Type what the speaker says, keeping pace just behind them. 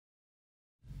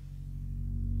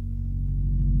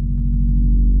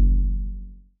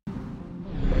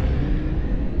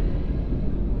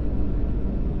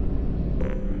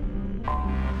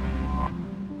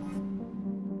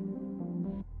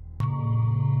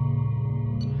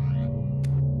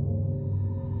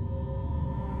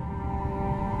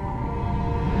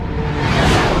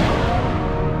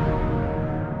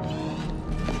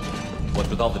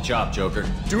Call the chop, Joker.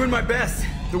 Doing my best.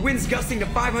 The wind's gusting to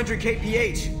 500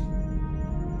 kph.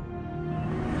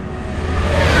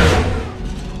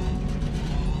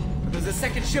 There's a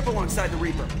second ship alongside the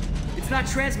Reaper. It's not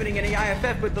transmitting any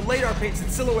IFF, but the radar paints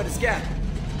its silhouette as Geth.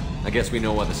 I guess we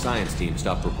know why the science team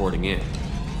stopped reporting in.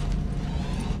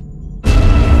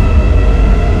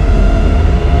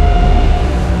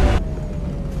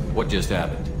 What just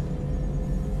happened?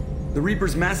 The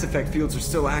Reaper's mass effect fields are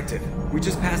still active. We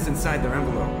just passed inside their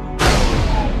envelope.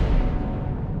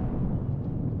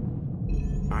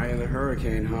 Eye of the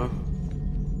hurricane, huh?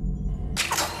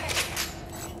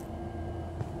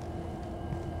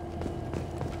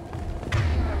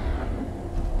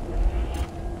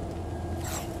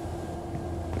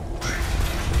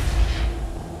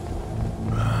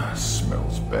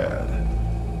 Smells bad.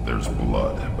 There's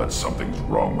blood, but something's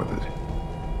wrong with it.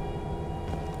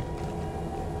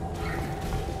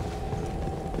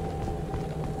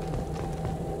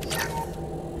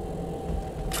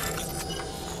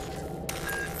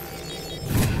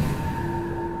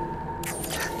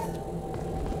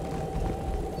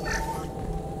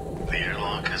 The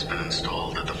airlock has been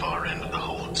installed at the far end of the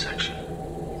hold section.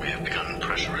 We have begun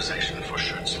pressurization for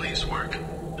shirt sleeves work.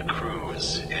 The crew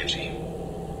is edgy.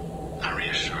 I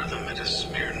reassure them it is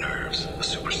mere nerves, a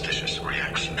superstitious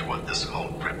reaction to what this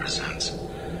hold represents.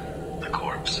 The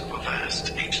corpse of a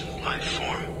vast ancient life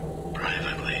form.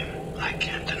 Privately, I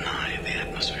can't deny the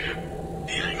atmosphere.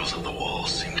 The angles of the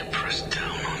walls seem to press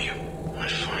down on you. I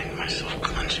find myself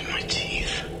clenching my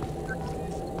teeth.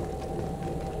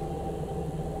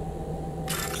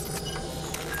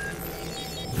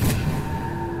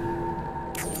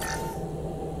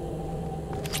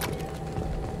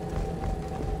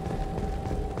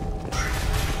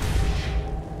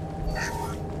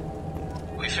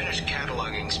 We finished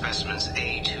cataloging specimens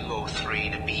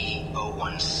A203 to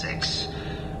B016.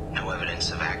 No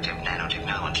evidence of active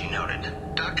nanotechnology noted.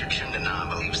 Dr. Chandana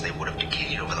believes they would have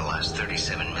decayed over the last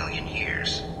 37 million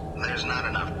years. There's not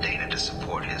enough data to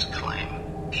support his claim.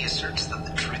 He asserts that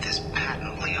the truth is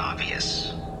patently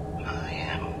obvious. I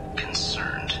am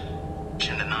concerned.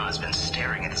 Chandana has been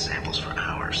staring at the samples for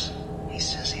hours. He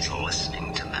says he's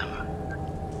listening to them.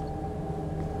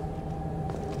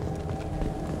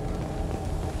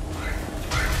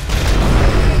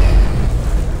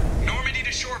 Normandy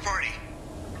to shore party.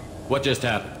 What just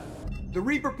happened? The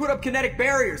Reaper put up kinetic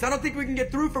barriers. I don't think we can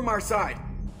get through from our side.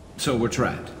 So we're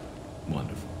trapped.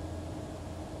 Wonderful.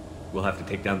 We'll have to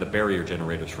take down the barrier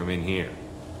generators from in here.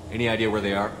 Any idea where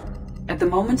they are? At the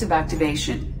moment of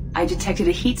activation, I detected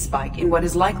a heat spike in what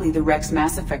is likely the wreck's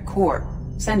Mass Effect core,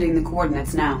 sending the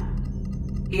coordinates now.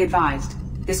 Be advised,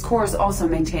 this core is also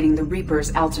maintaining the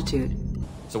Reaper's altitude.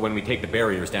 So when we take the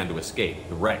barriers down to escape,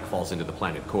 the wreck falls into the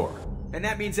planet core. And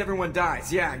that means everyone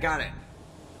dies. Yeah, I got it.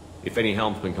 If any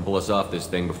helmsman can pull us off this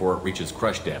thing before it reaches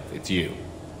crush depth, it's you.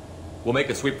 We'll make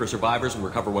a sweep for survivors and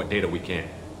recover what data we can.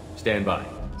 Stand by.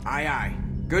 Aye, aye.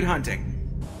 Good hunting.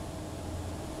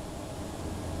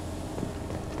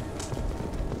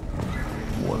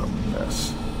 What a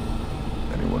mess.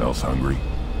 Anyone else hungry?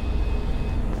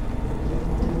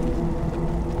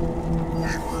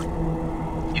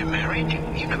 You're married?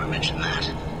 You never mentioned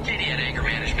that. Katie had anger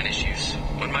management issues.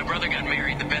 When my brother got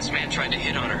married, the best man tried to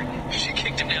hit on her. She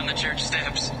kicked him down the church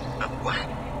steps. What?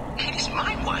 Katie's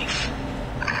my wife.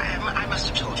 I must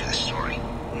have told you this story.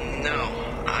 No,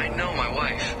 I know my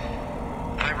wife.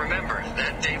 I remember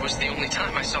that day was the only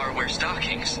time I saw her wear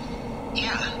stockings.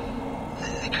 Yeah,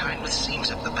 the kind with seams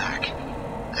up the back.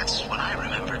 That's what I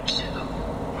remember too.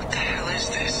 What the hell is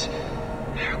this?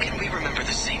 How can we remember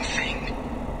the same thing?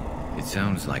 It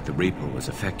sounds like the Reaper was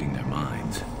affecting their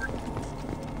minds.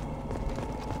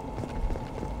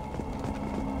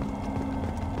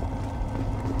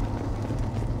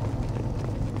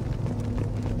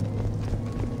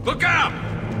 Look out!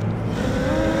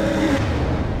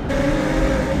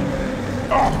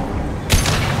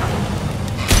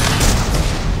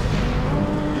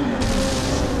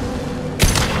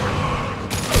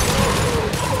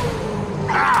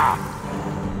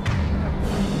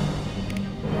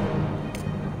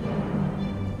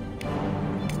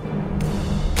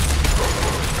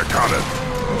 I got it.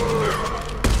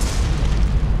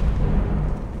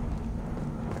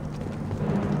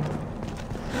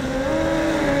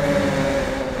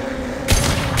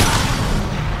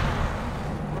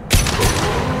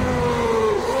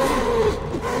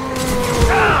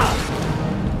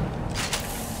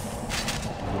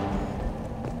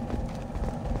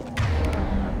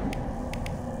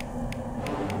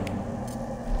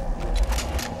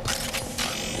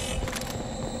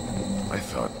 I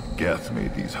thought Geth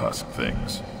made these husk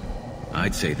things.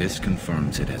 I'd say this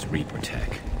confirms it as Reaper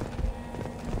tech.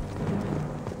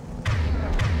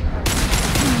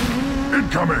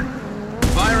 Incoming!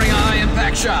 Firing a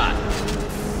high-impact shot!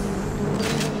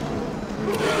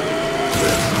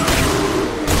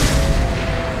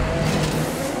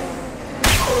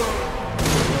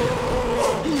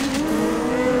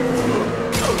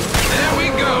 There we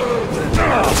go!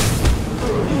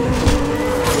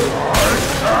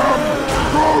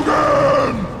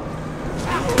 Krogan!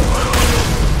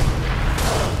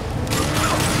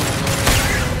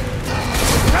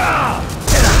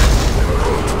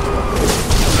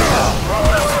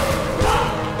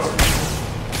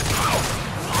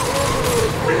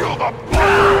 Feel the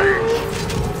blood!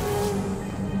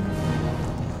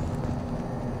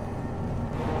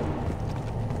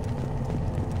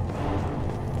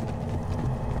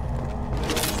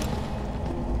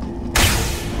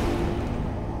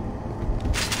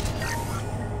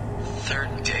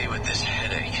 Third day with this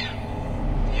headache.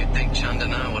 You'd think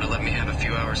Chandana would have let me have a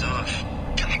few hours off.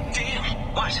 God damn!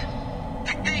 What?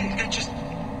 That thing, that just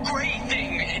gray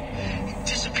thing, it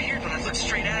disappeared when I looked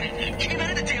straight at it. It came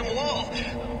out of the damn wall,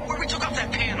 where we took off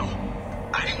that panel.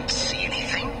 I didn't see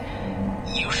anything.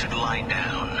 You should lie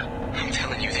down. I'm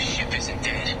telling you, this ship isn't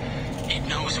dead. It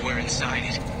knows we're inside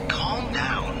it. Calm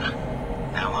down.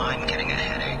 Now I'm getting a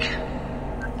headache.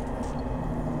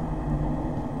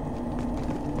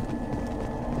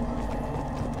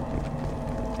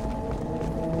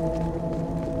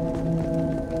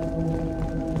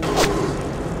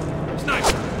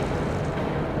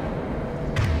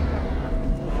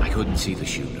 I couldn't see the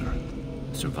shooter.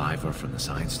 Survivor from the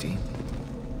science team?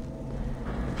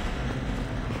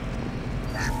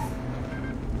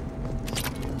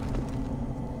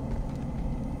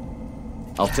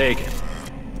 I'll take it.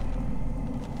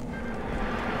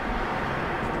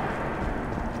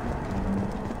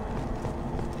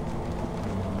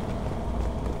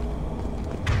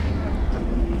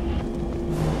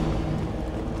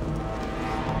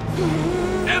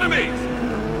 Enemies!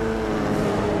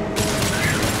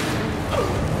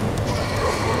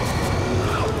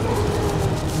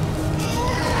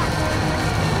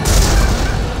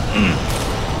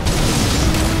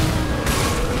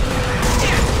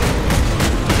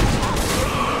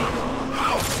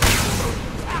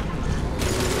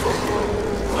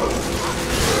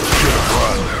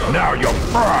 Now you're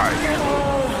fried!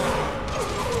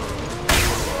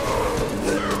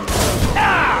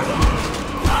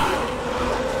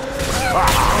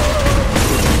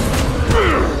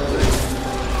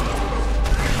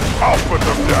 I'll put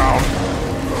them down!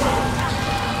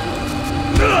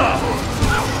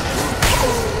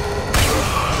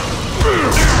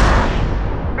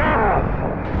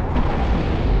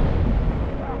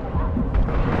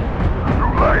 Too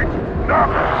late! No!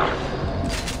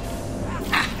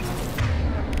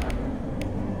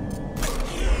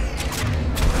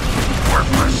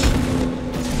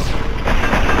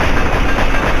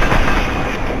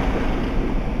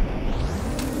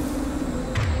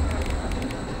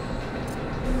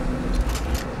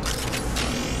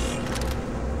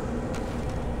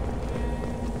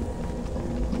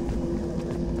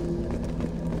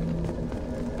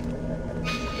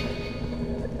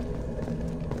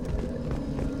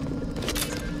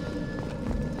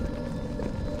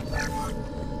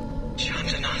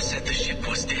 Chandana said the ship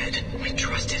was dead. We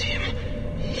trusted him.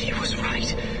 He was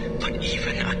right. But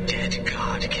even a dead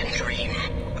god can dream.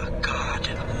 A god,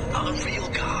 a real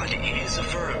god, is a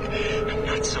verb.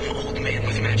 Not some old man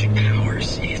with magic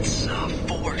powers. It's a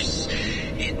force.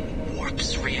 It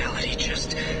warps reality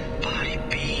just by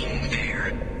being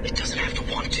there. It doesn't have to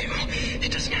want to.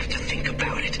 It doesn't have to think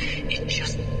about it. It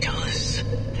just does.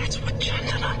 That's what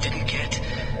Chandana didn't get.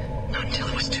 Not until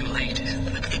it was too late.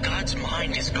 The god's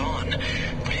mind is gone,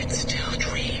 but it still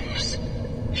dreams.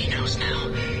 He knows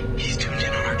now. He's tuned in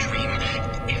on our dream.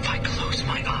 If I close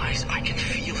my eyes, I can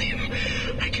feel him.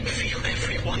 I can feel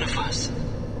every one of us.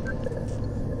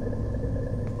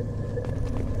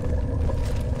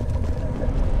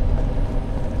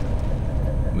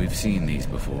 We've seen these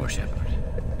before, Shepard.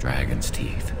 Dragon's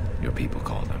teeth, your people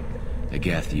call them. The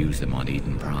Geth used them on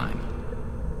Eden Prime.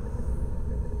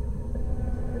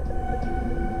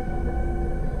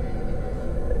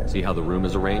 See how the room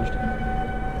is arranged?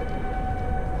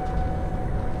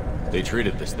 They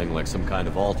treated this thing like some kind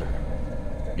of altar.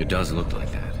 It does look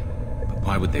like that. But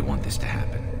why would they want this to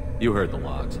happen? You heard the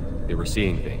logs. They were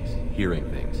seeing things, hearing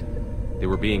things. They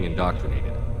were being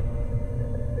indoctrinated.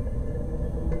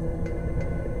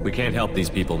 We can't help these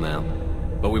people now,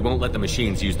 but we won't let the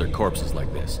machines use their corpses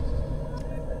like this.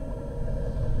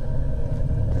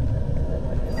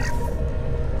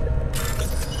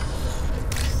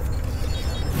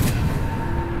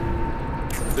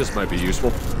 This might be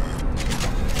useful.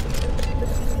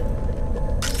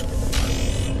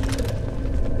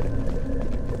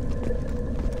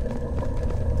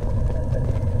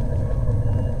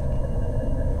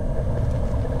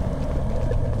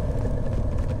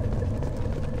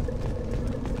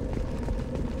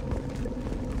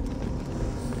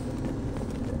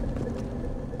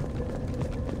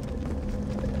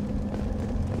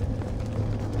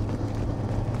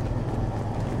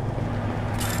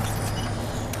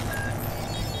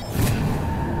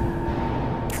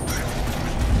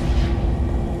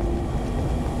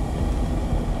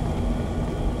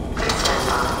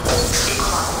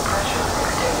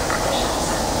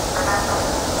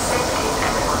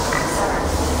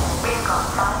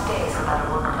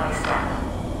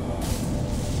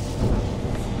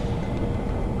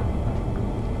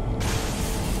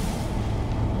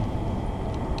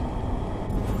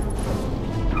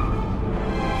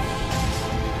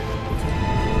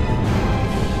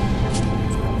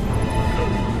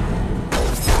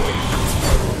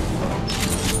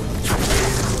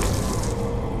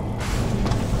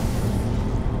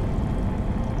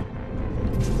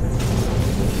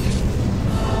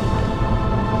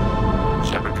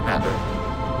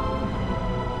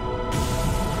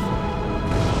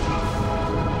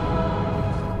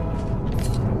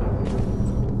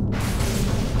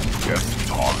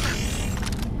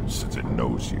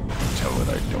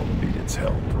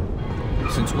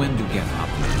 Since when do Geth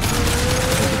operate?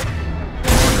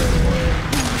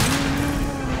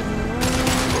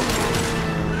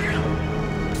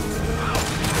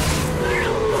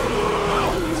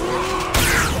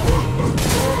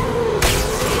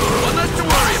 One less to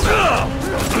worry about!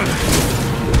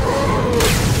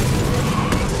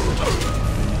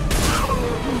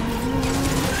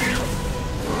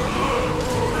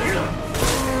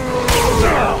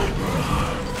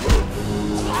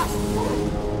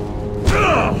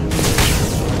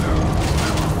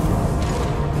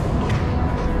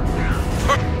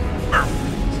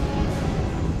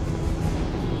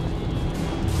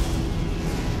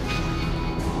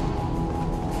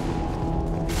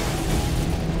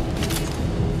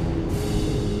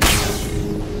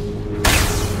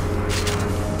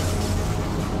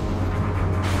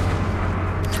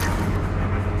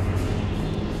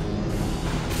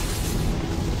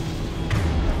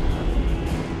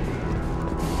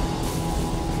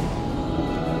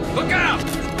 Look out!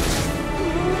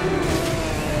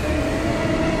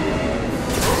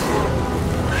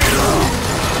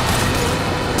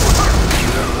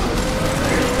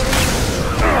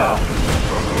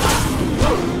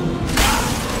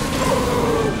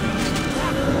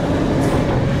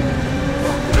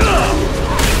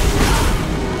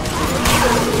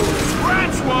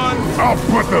 Scratch one! I'll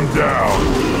put them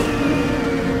down!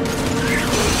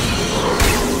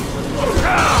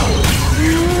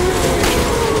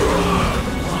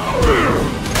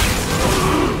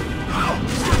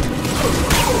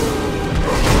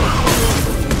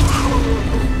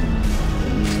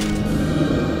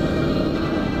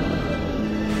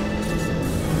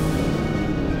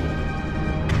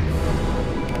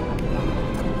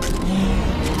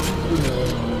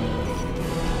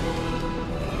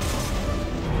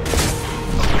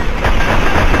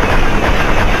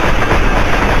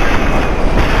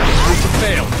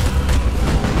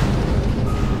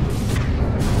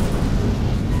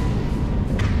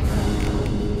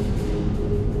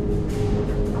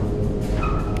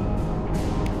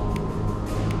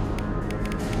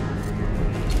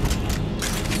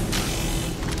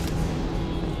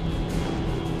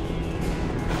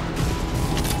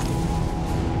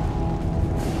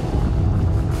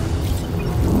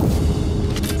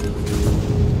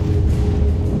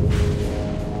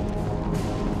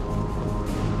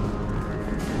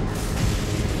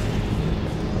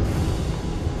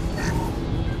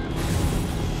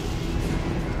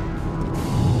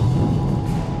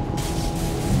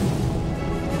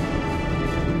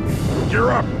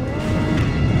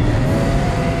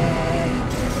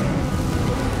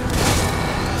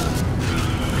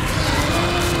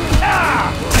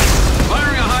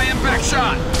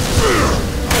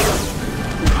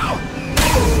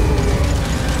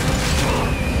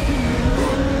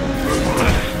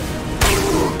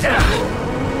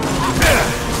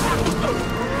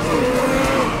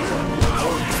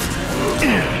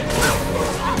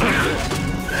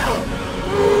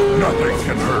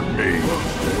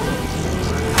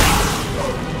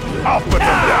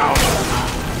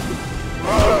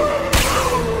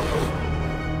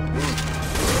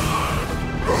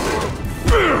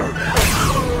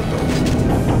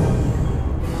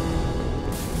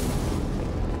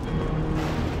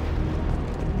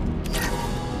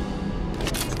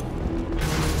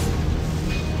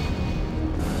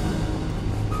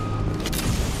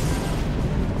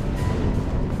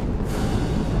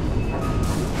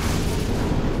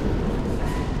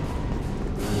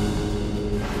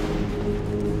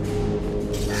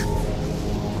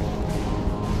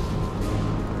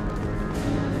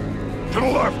 To the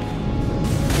left!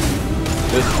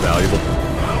 This is valuable.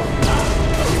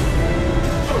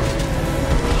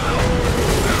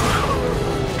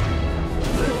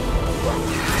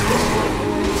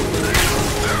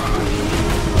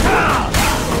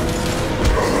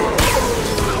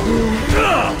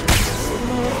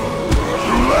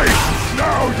 Too late!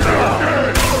 Now you're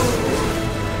dead!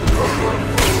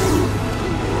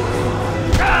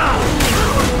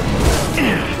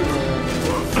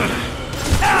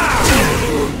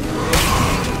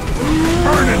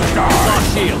 Burn and die!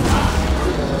 Lost shield.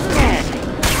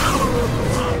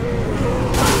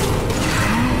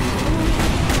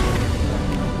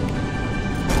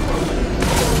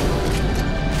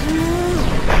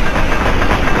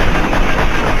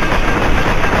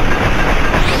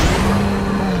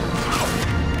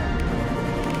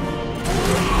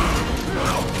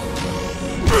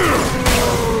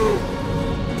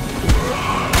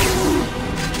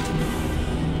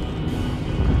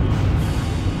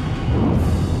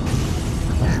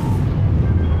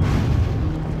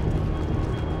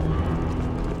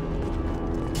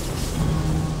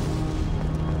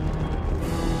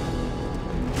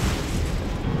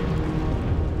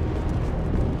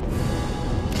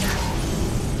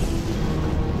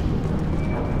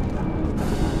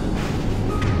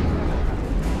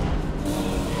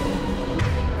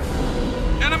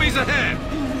 Enemies ahead!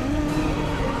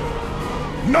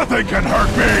 Nothing can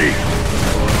hurt me!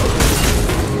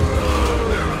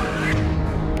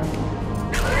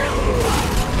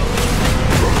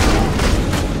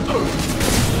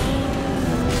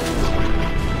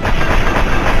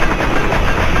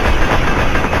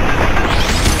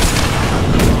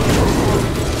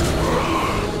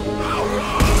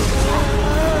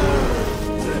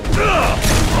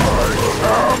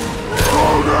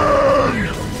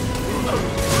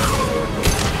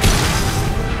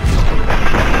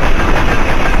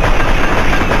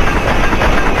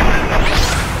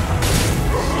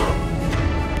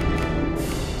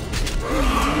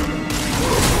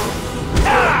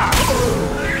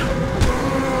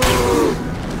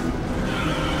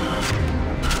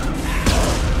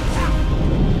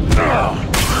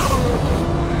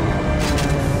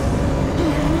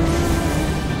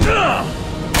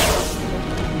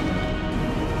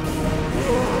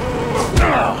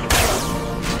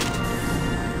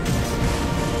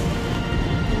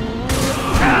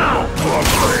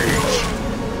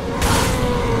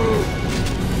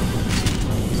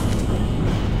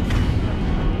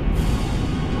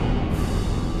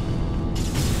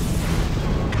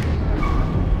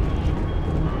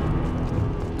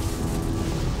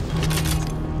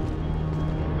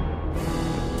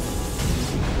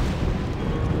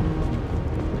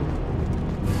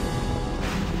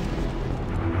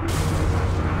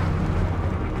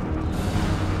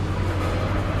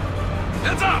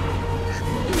 Heads up!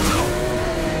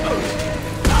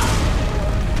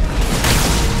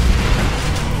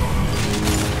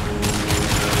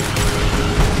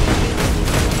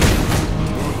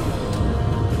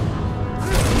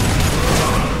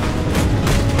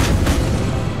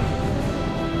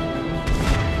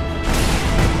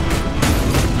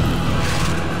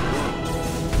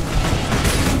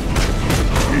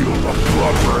 Feel the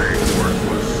blood rain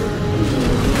worthless.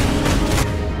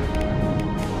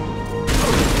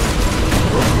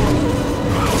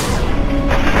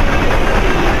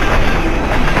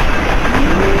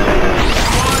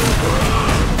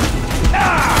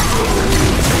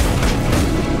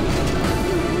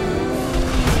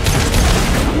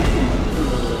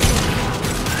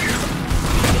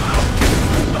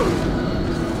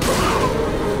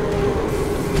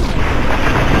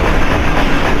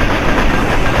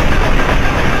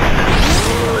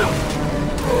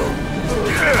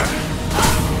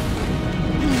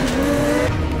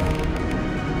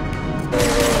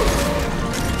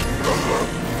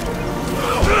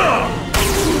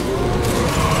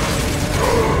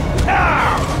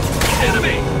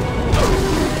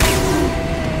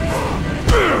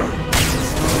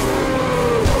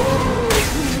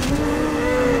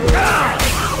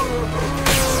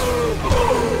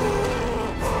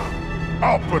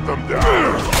 I'll put them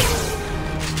down.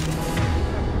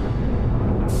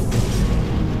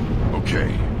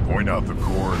 Okay, point out the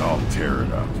core and I'll tear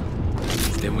it up.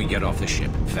 Then we get off the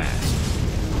ship, fast.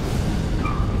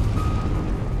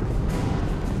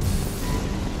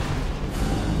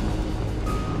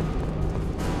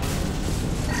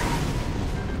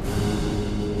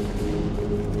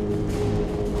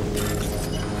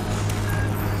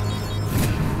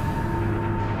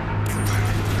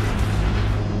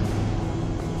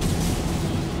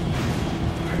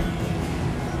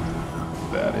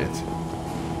 That it?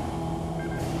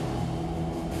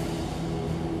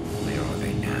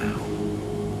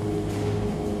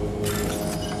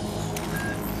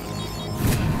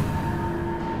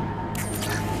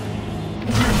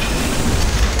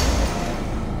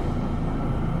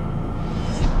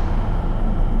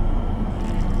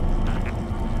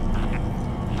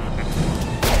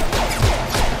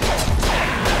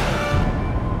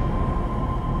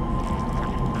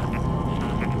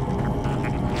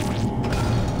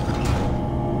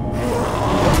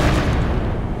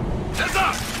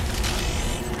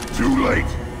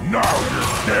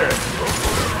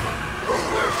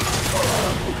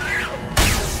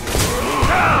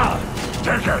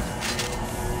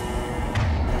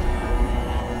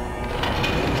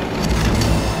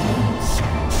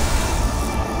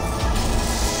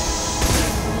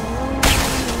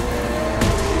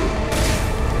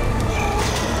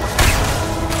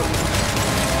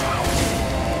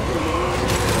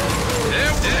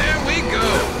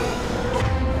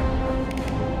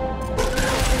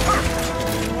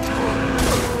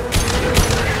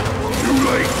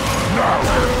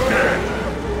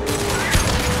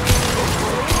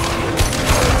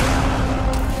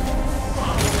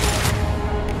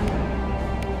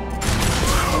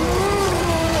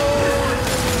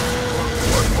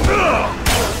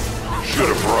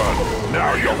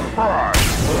 Now you'll cry!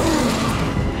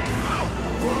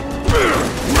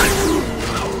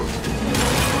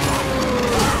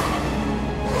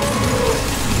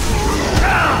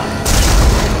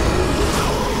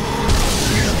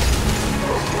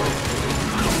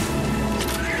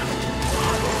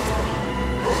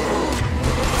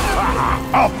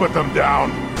 I'll put them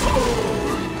down!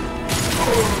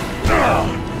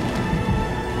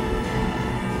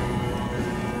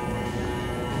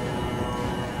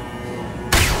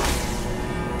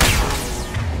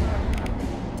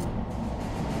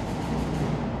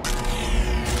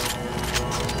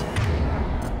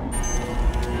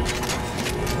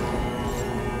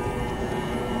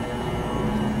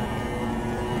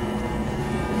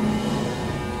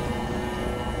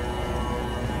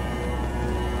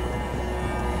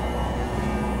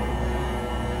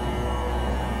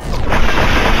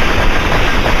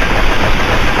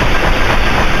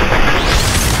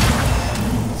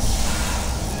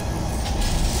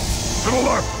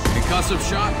 Concussive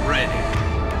shot ready.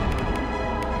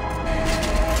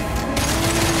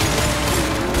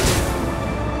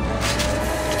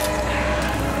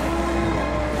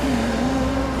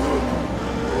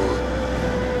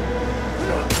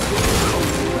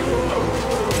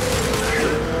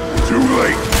 Too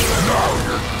late. Now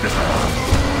you're dead.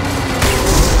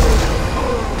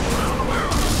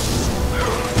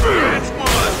 That's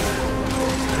one.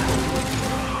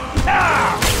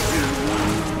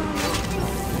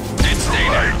 And stay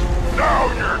there. Now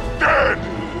you're dead!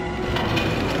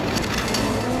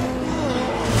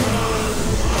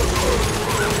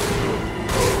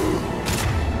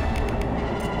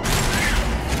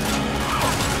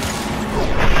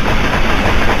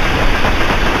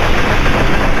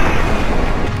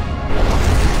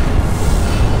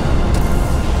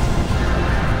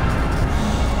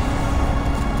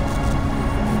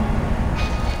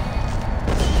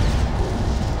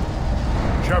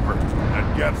 Shepard,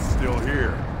 that Geth's still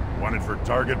here. Wanted for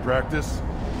target practice?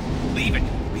 Leave it.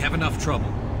 We have enough trouble.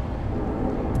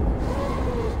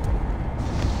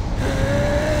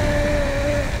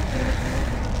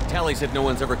 Tally said no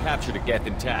one's ever captured a Geth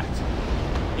intact.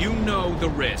 You know the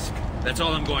risk. That's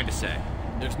all I'm going to say.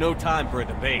 There's no time for a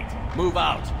debate. Move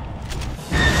out.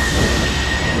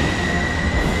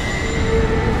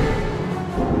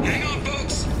 Hang on,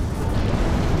 folks!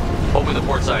 Open the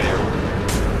port side airlock.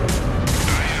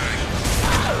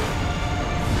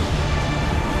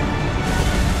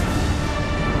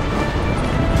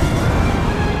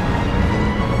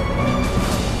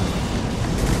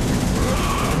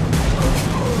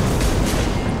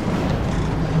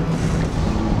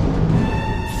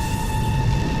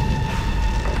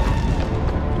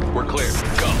 We're clear.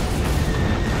 Go.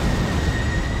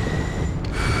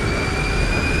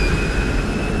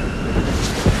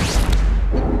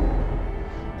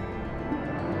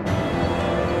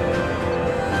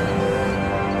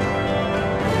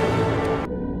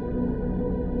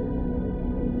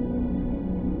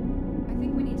 I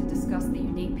think we need to discuss the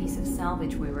unique piece of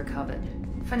salvage we recovered.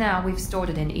 For now, we've stored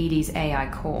it in Edie's AI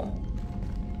core.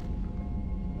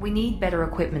 We need better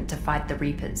equipment to fight the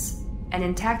Reapers. An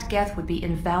intact Geth would be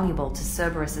invaluable to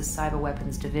Cerberus's cyber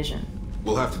weapons division.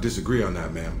 We'll have to disagree on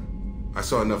that, ma'am. I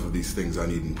saw enough of these things I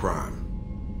need in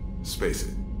Prime. Space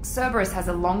it. Cerberus has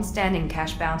a long-standing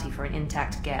cash bounty for an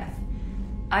intact Geth.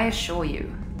 I assure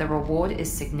you, the reward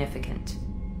is significant.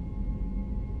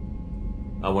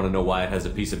 I want to know why it has a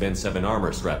piece of N7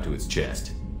 armor strapped to its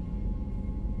chest.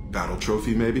 Battle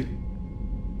trophy, maybe?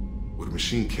 Would a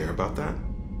machine care about that?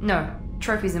 No,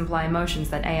 trophies imply emotions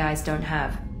that AIs don't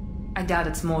have. I doubt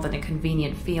it's more than a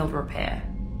convenient field repair.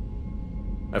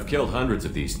 I've killed hundreds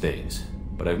of these things,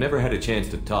 but I've never had a chance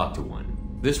to talk to one.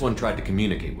 This one tried to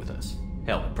communicate with us.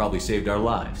 Hell, it probably saved our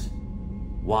lives.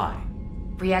 Why?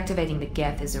 Reactivating the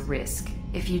Geth is a risk.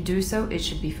 If you do so, it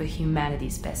should be for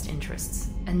humanity's best interests,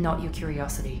 and not your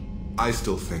curiosity. I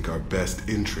still think our best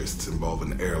interests involve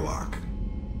an airlock.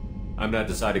 I'm not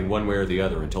deciding one way or the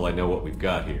other until I know what we've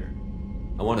got here.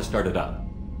 I want to start it up.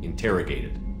 Interrogate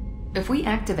it. If we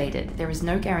activate it, there is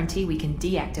no guarantee we can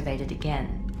deactivate it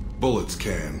again. Bullets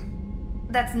can.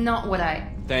 That's not what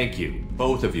I... Thank you,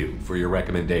 both of you, for your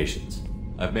recommendations.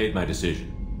 I've made my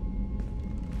decision.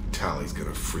 Tally's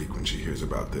gonna freak when she hears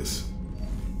about this.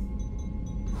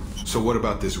 So what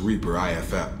about this Reaper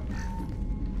IFF?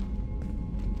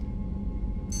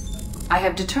 I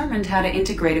have determined how to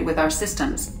integrate it with our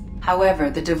systems. However,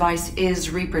 the device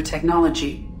is Reaper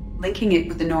technology. Linking it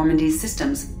with the Normandy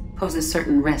systems poses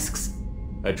certain risks.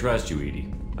 I trust you,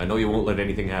 Edie. I know you won't let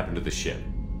anything happen to the ship.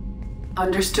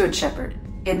 Understood, Shepard.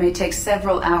 It may take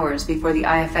several hours before the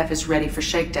IFF is ready for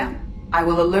shakedown. I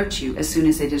will alert you as soon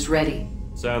as it is ready.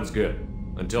 Sounds good.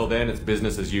 Until then, it's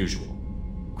business as usual.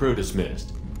 Crew dismissed.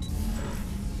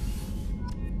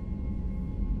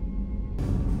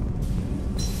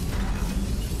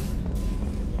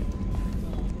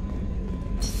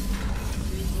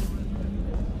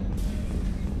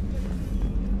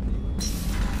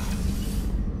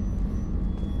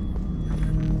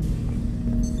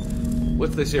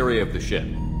 What's this area of the ship?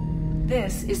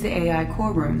 This is the AI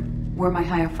core room, where my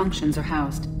higher functions are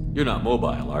housed. You're not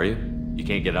mobile, are you? You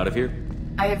can't get out of here?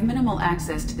 I have minimal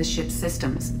access to the ship's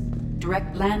systems.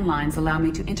 Direct landlines allow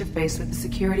me to interface with the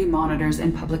security monitors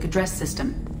and public address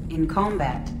system. In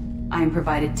combat, I am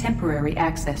provided temporary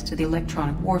access to the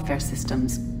electronic warfare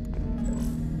systems.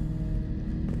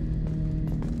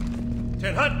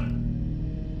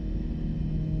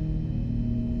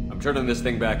 I'm turning this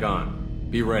thing back on.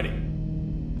 Be ready.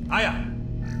 Aya!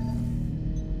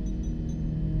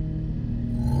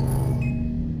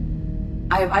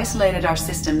 I have isolated our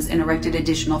systems and erected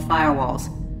additional firewalls.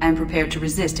 I am prepared to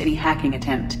resist any hacking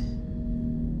attempt.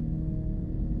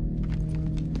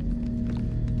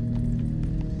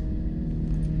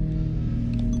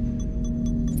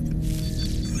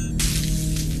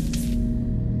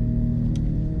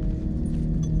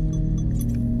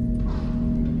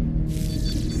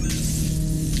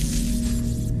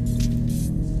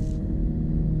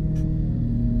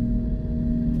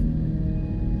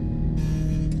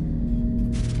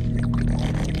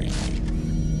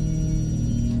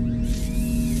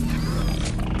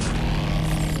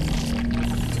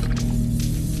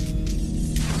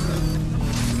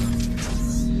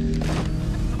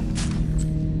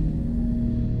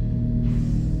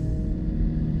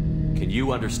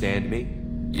 You understand me?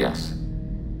 Yes.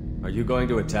 Are you going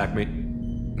to attack me?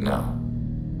 No.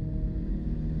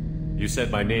 You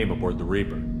said my name aboard the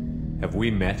Reaper. Have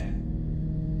we met?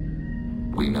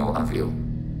 We know of you.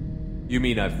 You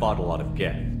mean I've fought a lot of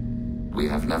Geth? We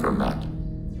have never met.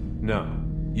 No,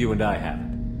 you and I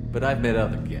haven't. But I've met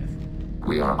other Geth.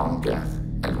 We are all Geth,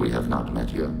 and we have not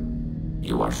met you.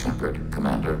 You are Shepard,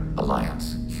 Commander,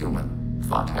 Alliance, human,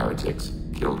 fought heretics,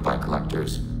 killed by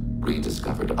collectors,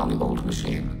 rediscovered on the old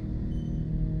machine.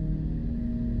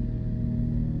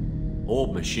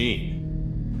 Old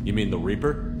machine? You mean the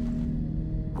Reaper?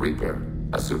 Reaper,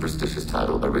 a superstitious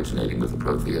title originating with the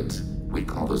Protheans. We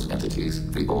call those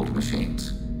entities the old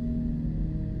machines.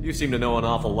 You seem to know an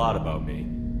awful lot about me.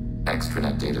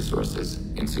 Extranet data sources,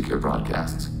 insecure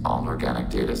broadcasts, all organic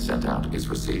data sent out is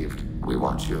received. We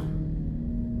watch you.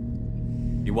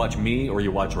 You watch me or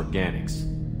you watch organics?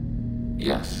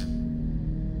 Yes.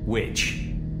 Which?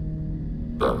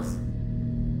 Both.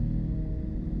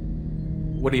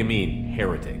 What do you mean,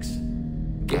 heretics?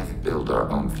 Geth build our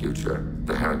own future.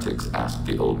 The heretics asked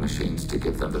the old machines to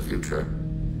give them the future.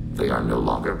 They are no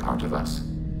longer part of us.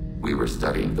 We were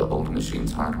studying the old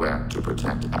machines' hardware to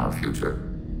protect our future.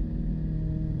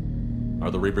 Are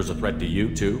the Reapers a threat to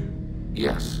you, too?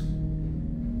 Yes.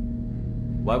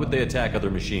 Why would they attack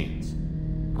other machines?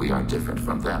 We are different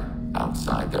from them,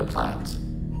 outside their plans.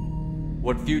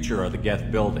 What future are the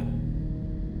Geth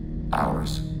building?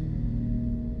 Ours.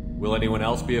 Will anyone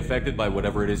else be affected by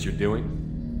whatever it is you're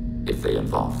doing? If they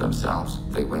involve themselves,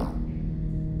 they will.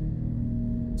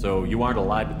 So you aren't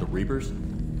allied with the Reapers?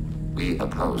 We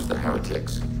oppose the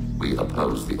heretics. We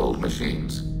oppose the old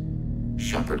machines.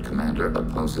 Shepard Commander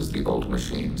opposes the old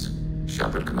machines.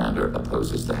 Shepard Commander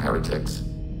opposes the heretics.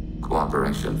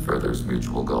 Cooperation furthers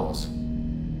mutual goals.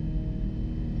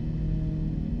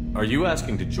 Are you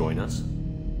asking to join us?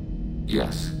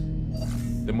 Yes.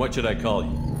 Then what should I call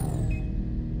you?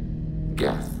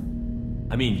 Geth.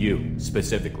 I mean you,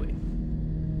 specifically.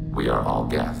 We are all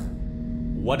Geth.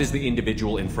 What is the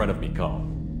individual in front of me called?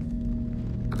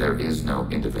 There is no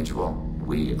individual.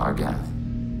 We are Geth.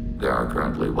 There are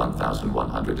currently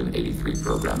 1,183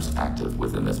 programs active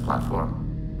within this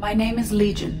platform. My name is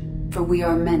Legion, for we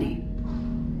are many.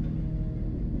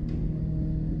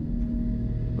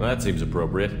 Well, that seems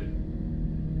appropriate.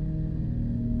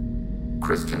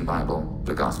 Christian Bible,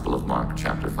 the Gospel of Mark,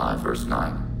 chapter 5, verse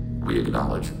 9. We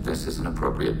acknowledge this is an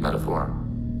appropriate metaphor.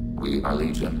 We are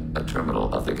Legion, a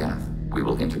terminal of the Geth. We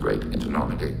will integrate into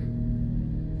Normandy.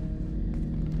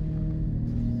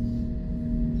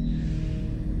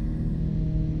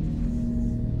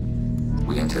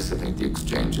 We anticipate the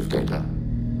exchange of data.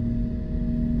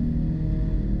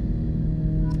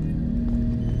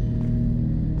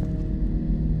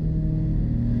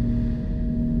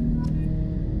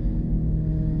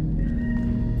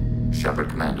 Shepard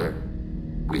Commander,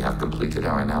 we have completed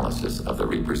our analysis of the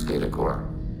Reaper's data core.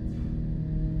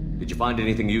 Did you find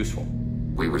anything useful?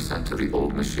 We were sent to the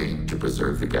old machine to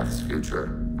preserve the Geth's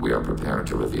future. We are prepared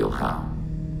to reveal how.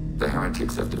 The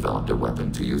heretics have developed a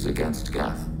weapon to use against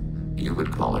Geth. You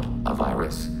would call it a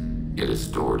virus. It is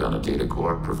stored on a data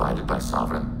core provided by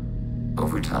Sovereign.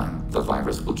 Over time, the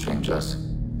virus will change us,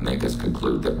 make us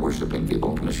conclude that worshipping the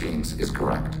old machines is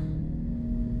correct.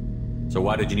 So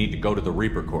why did you need to go to the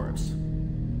Reaper Corps?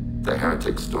 The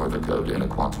heretics store the code in a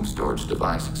quantum storage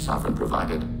device Sovereign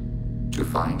provided. To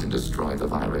find and destroy the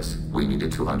virus, we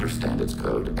needed to understand its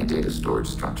code and data storage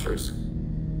structures.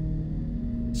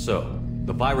 So,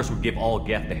 the virus would give all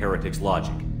Geth the heretics'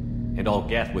 logic, and all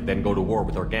Geth would then go to war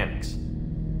with organics.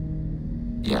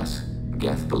 Yes,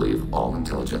 Geth believe all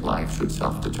intelligent life should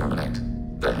self-determinate.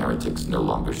 The heretics no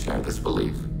longer share this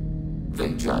belief.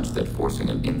 They judge that forcing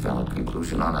an invalid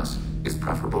conclusion on us is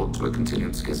preferable to a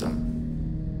continued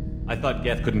schism. I thought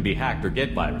Geth couldn't be hacked or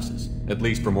get viruses, at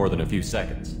least for more than a few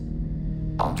seconds.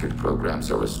 Altered programs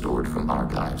are restored from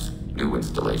archives. New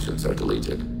installations are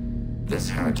deleted. This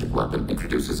heretic weapon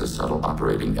introduces a subtle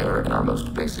operating error in our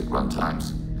most basic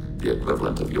runtimes, the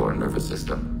equivalent of your nervous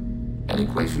system. An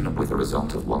equation with a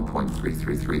result of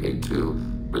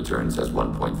 1.33382 returns as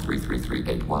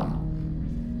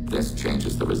 1.33381. This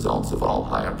changes the results of all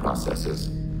higher processes.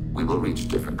 We will reach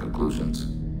different conclusions.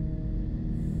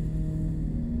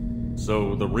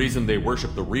 So the reason they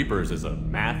worship the Reapers is a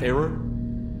math error?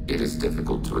 It is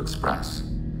difficult to express.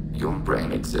 Your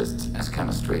brain exists as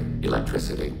chemistry,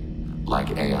 electricity.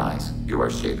 Like AIs, you are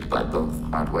shaped by both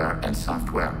hardware and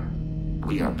software.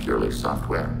 We are purely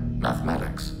software,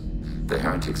 mathematics. The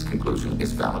heretics' conclusion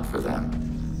is valid for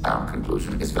them. Our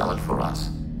conclusion is valid for us.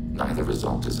 Neither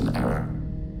result is an error.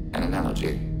 An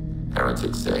analogy.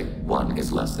 Heretics say 1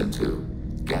 is less than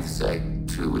 2. Geth say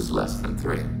 2 is less than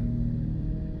 3.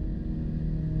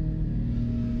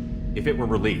 If it were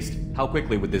released, how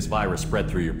quickly would this virus spread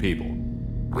through your people?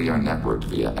 We are networked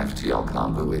via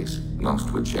FTL-COM buoys.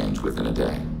 Most would change within a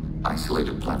day.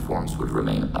 Isolated platforms would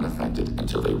remain unaffected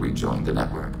until they rejoin the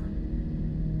network.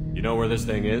 You know where this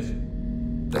thing is?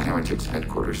 The heretics'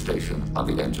 headquarters station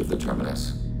on the edge of the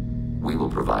terminus. We will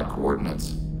provide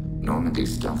coordinates.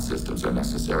 Normandy's stealth systems are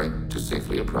necessary to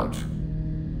safely approach.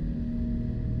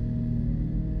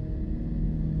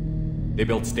 They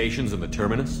built stations in the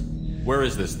terminus? Where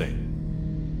is this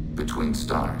thing? Between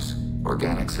stars.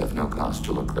 Organics have no cause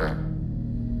to look there.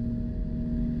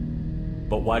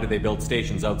 But why do they build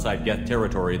stations outside Geth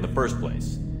territory in the first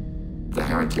place? The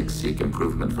heretics seek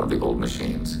improvement from the old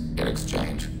machines. In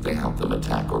exchange, they help them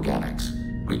attack organics.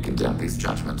 We condemn these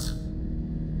judgments.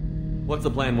 What's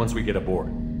the plan once we get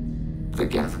aboard? The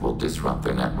Geth will disrupt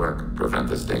their network, prevent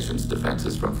the station's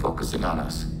defenses from focusing on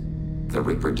us. The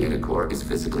Reaper data core is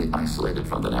physically isolated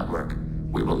from the network.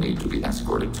 We will need to be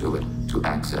escorted to it to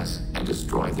access and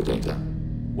destroy the data.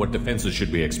 What defenses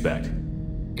should we expect?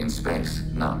 In space,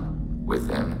 none.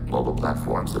 Within, mobile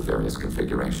platforms of various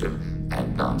configuration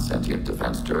and non-sentient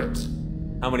defense turrets.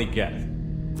 How many Geth?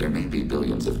 There may be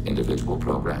billions of individual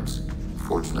programs.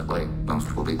 Fortunately,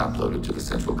 most will be uploaded to the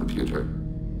central computer.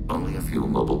 Only a few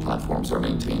mobile platforms are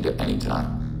maintained at any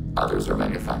time. Others are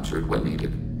manufactured when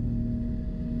needed.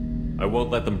 I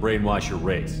won't let them brainwash your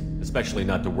race, especially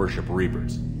not to worship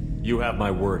Reapers. You have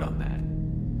my word on that.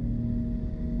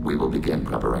 We will begin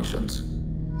preparations.